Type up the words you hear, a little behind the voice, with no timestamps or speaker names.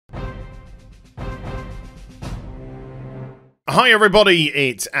Hi everybody,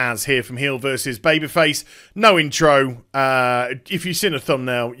 it's Az here from HeelvsBabyface. No intro. If you've seen a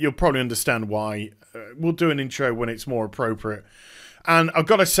thumbnail, you'll probably understand why. We'll do an intro when it's more appropriate. And I've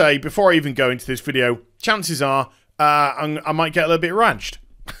got to say, before I even go into this video, chances are I might get a little bit raged.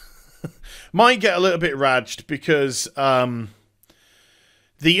 Might get a little bit raged because the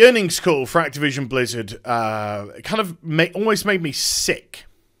earnings call for Activision Blizzard kind of almost made me sick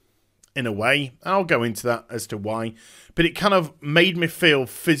in a way. I'll go into that as to why. But it kind of made me feel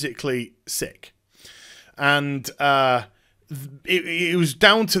physically sick. And it was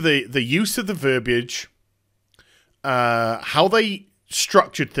down to the use of the verbiage, how they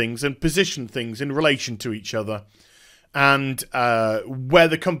structured things and positioned things in relation to each other, and where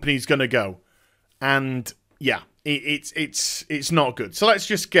the company's going to go. And yeah, it's not good. So let's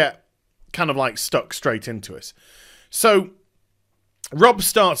just get kind of like stuck straight into it. So Rob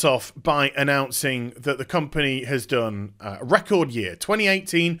starts off by announcing that the company has done a record year.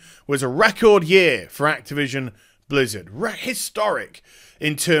 2018 was a record year for Activision Blizzard. Historic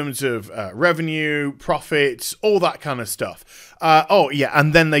in terms of revenue, profits, all that kind of stuff. Oh, yeah,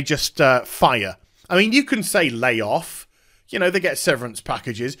 and then they just fire. I mean, you can say lay off. You know, they get severance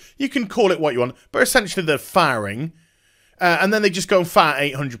packages. You can call it what you want. But essentially, they're firing. And then they just go and fire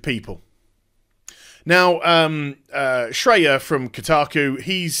 800 people. Now, Shreya from Kotaku,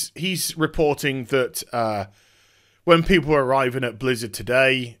 he's reporting that when people are arriving at Blizzard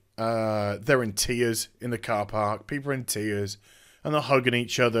today, they're in tears in the car park. People are in tears, and they're hugging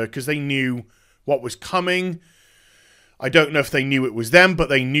each other because they knew what was coming. I don't know if they knew it was them, but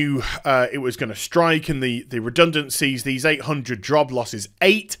they knew it was going to strike, and the redundancies, these 800 job losses,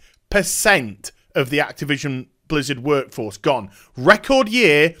 8% of the Activision Blizzard workforce gone. Record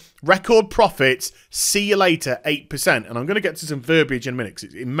year, record profits, see you later, 8%. And I'm going to get to some verbiage in a minute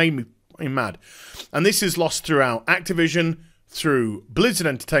because it made me mad. And this is lost throughout Activision, through Blizzard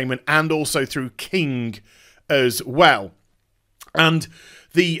Entertainment, and also through King as well. And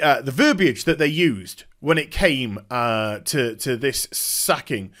the verbiage that they used when it came to this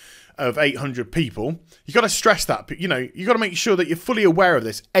sacking of 800 people, you got to stress that. You know, you got to make sure that you're fully aware of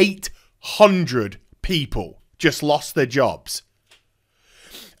this. 800 people just lost their jobs,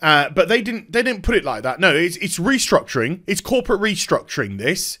 but they didn't put it like that. No, it's restructuring. It's corporate restructuring.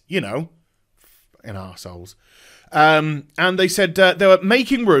 This, you know, in arseholes. And they said they were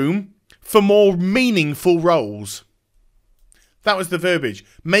making room for more meaningful roles. That was the verbiage.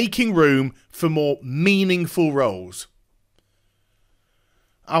 Making room for more meaningful roles.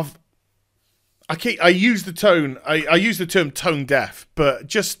 I use the tone. I use the term tone deaf, but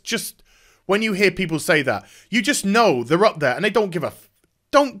just. When you hear people say that, you just know they're up there and they don't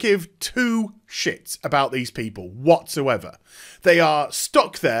give two shits about these people whatsoever. They are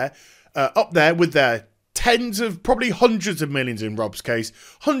stuck there, up there with their tens of, probably hundreds of millions in Rob's case,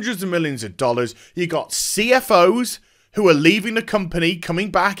 hundreds of millions of dollars. You got CFOs who are leaving the company,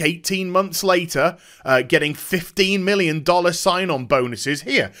 coming back 18 months later, getting $15 million sign-on bonuses.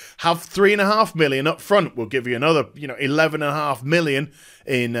 Here, have $3.5 million up front. We'll give you another, $11.5 million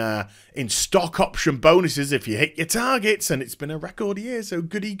in stock option bonuses if you hit your targets. And it's been a record year, so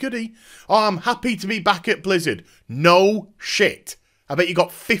goody goody. Oh, I'm happy to be back at Blizzard. No shit. I bet you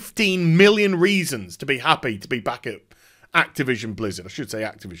got 15 million reasons to be happy to be back at Activision Blizzard. I should say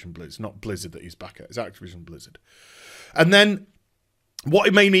Activision Blizzard, not Blizzard that he's back at. It's Activision Blizzard. And then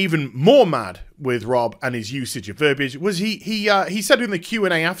what made me even more mad with Rob and his usage of verbiage was he said in the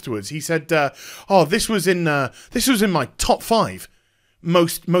Q&A afterwards, he said, "Oh, this was in my top 5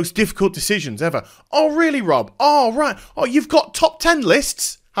 most difficult decisions ever." Oh, really, Rob? Oh, right. Oh, you've got top 10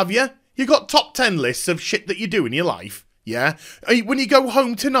 lists, have you? You've got top 10 lists of shit that you do in your life. Yeah, when you go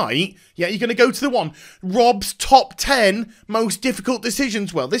home tonight, yeah, you're going to go to the one, Rob's top 10 most difficult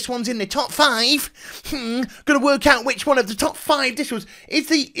decisions. Well, this one's in the top 5. Got to work out which one of the top 5 this was. Is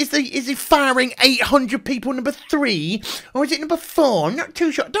he firing 800 people number 3, or is it number 4? I'm not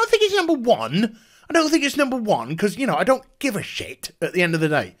too sure. I don't think it's number 1. I don't think it's number 1 because I don't give a shit at the end of the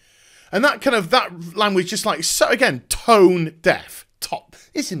day. And that language just like, so again, tone deaf.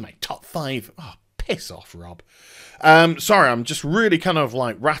 It's in my top 5. Oh, piss off, Rob. Sorry, I'm just really kind of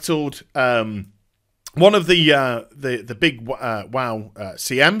like rattled. One of the big WoW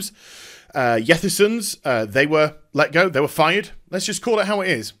CMs, Yethersons, they were let go. They were fired. Let's just call it how it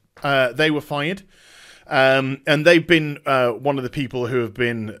is. They were fired, and they've been one of the people who have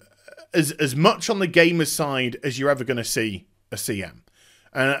been as much on the gamer side as you're ever going to see a CM.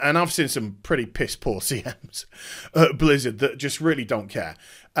 And I've seen some pretty piss poor CMs at Blizzard that just really don't care.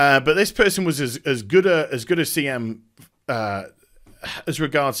 But this person was as good a CM as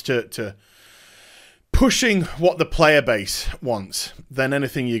regards to pushing what the player base wants than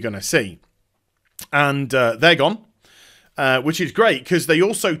anything you're going to see. And they're gone, which is great because they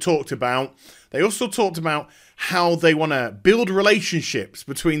also talked about how they want to build relationships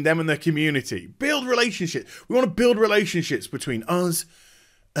between them and their community. Build relationships. We want to build relationships between us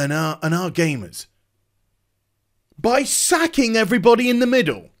and our gamers by sacking everybody in the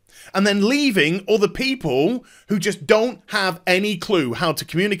middle and then leaving all the people who just don't have any clue how to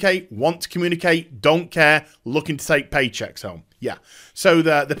communicate, want to communicate, don't care, looking to take paychecks home. Yeah. So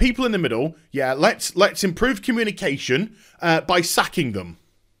the people in the middle, yeah, let's improve communication by sacking them.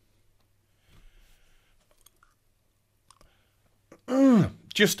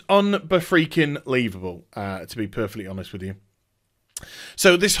 Just unbefreaking-leavable, to be perfectly honest with you.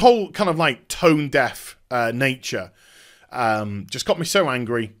 So this whole kind of like tone-deaf nature just got me so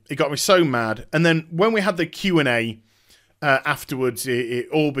angry. It got me so mad. And then when we had the Q&A afterwards, it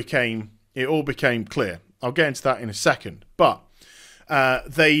all became clear. I'll get into that in a second. But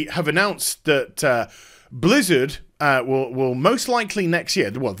they have announced that Blizzard will most likely next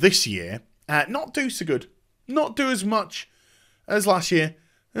year, well, this year, not do so good. Not do as much as last year.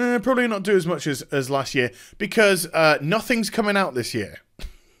 Probably not do as much as last year because nothing's coming out this year.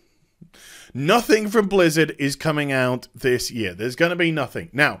 Nothing from Blizzard is coming out this year. There's going to be nothing.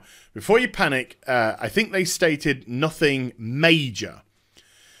 Now, before you panic, I think they stated nothing major.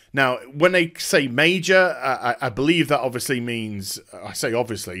 Now, when they say major, I believe that obviously means, I say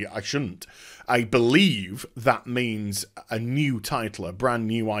obviously, I shouldn't. I believe that means a new title, a brand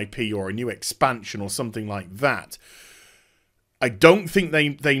new IP or a new expansion or something like that. I don't think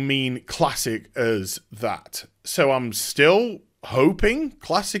they mean Classic as that. So I'm still hoping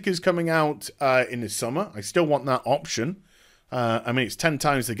Classic is coming out in the summer. I still want that option. I mean, it's 10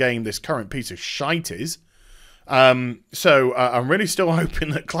 times the game this current piece of shite is. So I'm really still hoping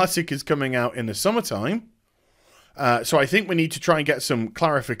that Classic is coming out in the summertime. So I think we need to try and get some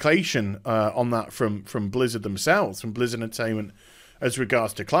clarification on that from Blizzard themselves, from Blizzard Entertainment, as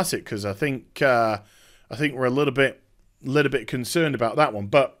regards to Classic, because I think we're a little bit concerned about that one.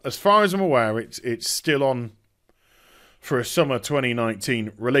 But as far as I'm aware, it's still on for a summer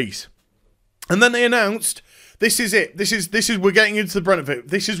 2019 release. And then they announced, this is it. This is we're getting into the brunt of it.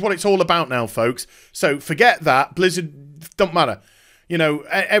 This is what it's all about now, folks. So forget that. Blizzard don't matter. You know,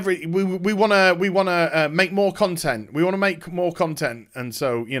 we want to make more content. We want to make more content, and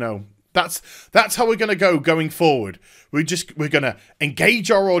so, you know, that's how we're going to go going forward. We're going to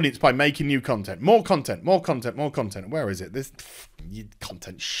engage our audience by making new content. More content, more content, more content. Where is it? This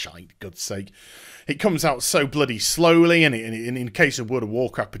content shite, God's sake. It comes out so bloody slowly, and in case of World of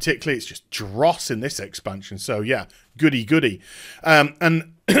Warcraft particularly, it's just dross in this expansion. So yeah, goody.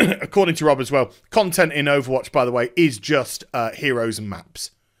 And according to Rob as well, content in Overwatch, by the way, is just heroes and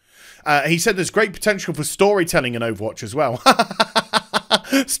maps. He said there's great potential for storytelling in Overwatch as well.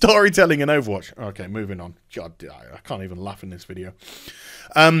 Storytelling in Overwatch. Okay, moving on. God, I can't even laugh in this video.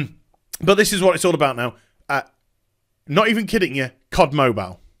 But this is what it's all about now. Not even kidding you, COD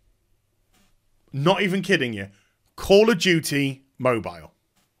Mobile. Not even kidding you. Call of Duty Mobile.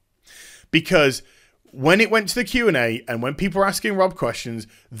 Because when it went to the Q&A and when people were asking Rob questions,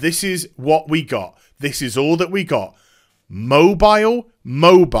 this is what we got. This is all that we got. Mobile,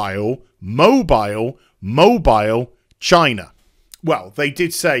 mobile, mobile, mobile, China. Well, they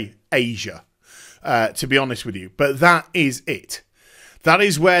did say Asia, to be honest with you. But that is it. That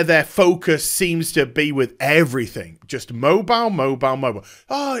is where their focus seems to be with everything. Just mobile, mobile, mobile.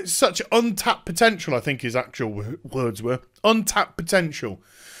 Oh, it's such untapped potential, I think his actual words were. Untapped potential.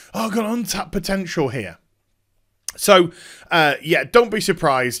 Oh, I've got untapped potential here. So, yeah, don't be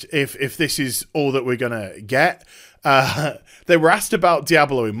surprised if this is all that we're going to get. They were asked about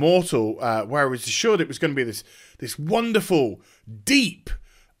Diablo Immortal, where I was assured it was going to be this wonderful, deep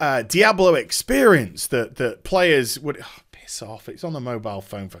Diablo experience that players would... Oh, piss off. It's on the mobile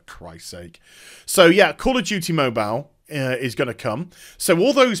phone, for Christ's sake. So, yeah, Call of Duty Mobile is going to come. So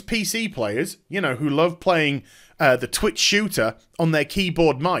all those PC players, you know, who love playing the Twitch shooter on their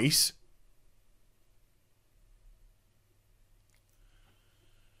keyboard mice...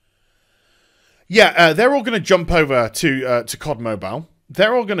 Yeah, they're all going to jump over to COD Mobile.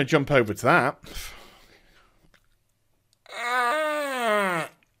 They're all going to jump over to that.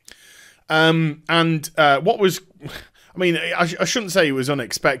 What was... I mean, I shouldn't say it was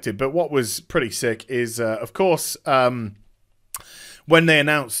unexpected, but what was pretty sick is, of course, when they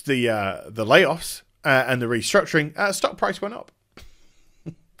announced the layoffs and the restructuring, stock price went up.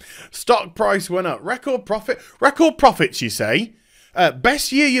 Stock price went up. Record profits, you say?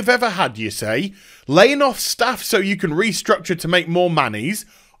 Best year you've ever had, you say? Laying off staff so you can restructure to make more monies?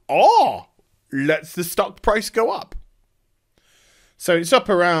 Oh, lets the stock price go up. So it's up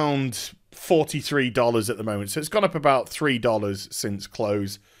around $43 at the moment. So it's gone up about $3 since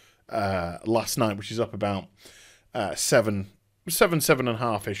close last night, which is up about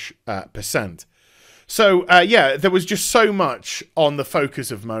 7.5-ish percent. So, yeah, there was just so much on the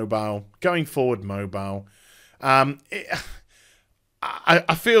focus of mobile, going forward mobile. I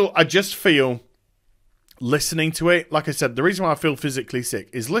just feel, listening to it, like I said, the reason why I feel physically sick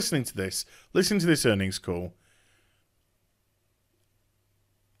is listening to this earnings call.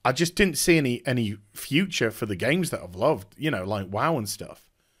 I just didn't see any future for the games that I've loved, you know, like WoW and stuff.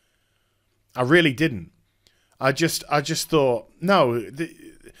 I really didn't. I just thought, no,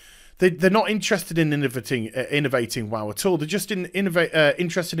 they're not interested in innovating WoW at all. They're just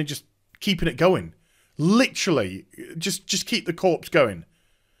interested in just keeping it going. Literally, just keep the corpse going.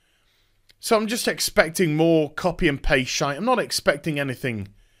 So I'm just expecting more copy and paste shite. I'm not expecting anything,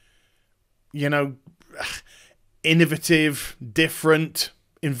 you know, innovative, different,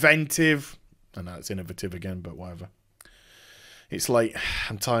 inventive. I know it's innovative again, but whatever. It's late.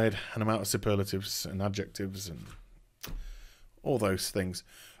 I'm tired, and I'm out of superlatives and adjectives and all those things.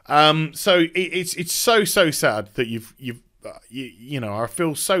 So it's so sad that you know, I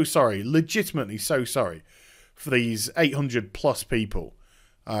feel so sorry, legitimately so sorry for these 800 plus people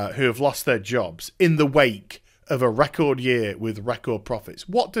who have lost their jobs in the wake of a record year with record profits.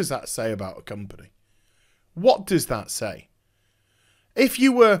 What does that say about a company? What does that say? If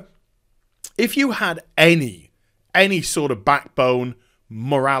you had any sort of backbone,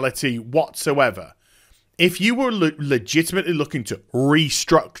 morality whatsoever, if you were legitimately looking to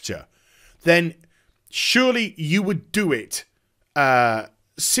restructure, then surely you would do it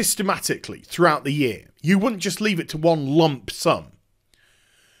systematically throughout the year. You wouldn't just leave it to one lump sum.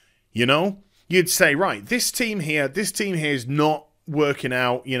 You know? You'd say, right, this team here is not working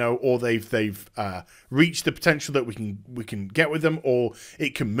out, you know, or they've reached the potential that we can get with them, or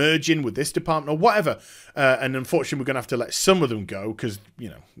it can merge in with this department or whatever. And unfortunately, we're going to have to let some of them go because, you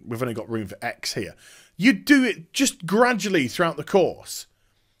know, we've only got room for X here. You do it just gradually throughout the course.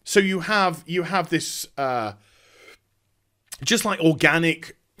 So you have this just like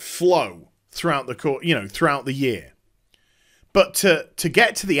organic flow throughout the course, you know, throughout the year. But to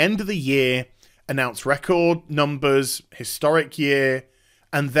get to the end of the year, announce record numbers, historic year,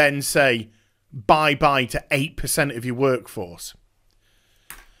 and then say bye-bye to 8% of your workforce.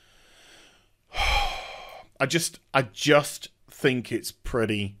 I just think it's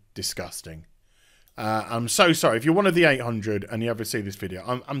pretty disgusting. I'm so sorry. If you're one of the 800 and you ever see this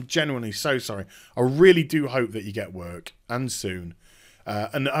video, I'm genuinely so sorry. I really do hope that you get work, and soon.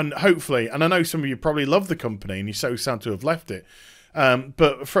 And hopefully, and I know some of you probably love the company and you're so sad to have left it.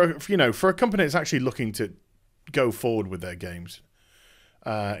 But for a company that's actually looking to go forward with their games,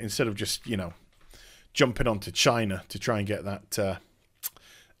 instead of just, you know, jumping onto China to try and get that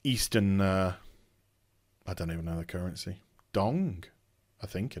Eastern, I don't even know the currency, Dong, I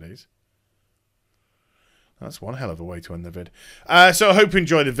think it is. That's one hell of a way to end the vid. So I hope you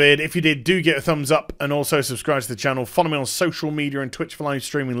enjoyed the vid. If you did, do get a thumbs up and also subscribe to the channel. Follow me on social media and Twitch for live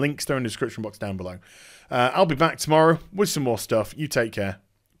streaming. Links are in the description box down below. I'll be back tomorrow with some more stuff. You take care.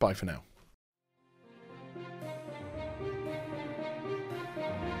 Bye for now.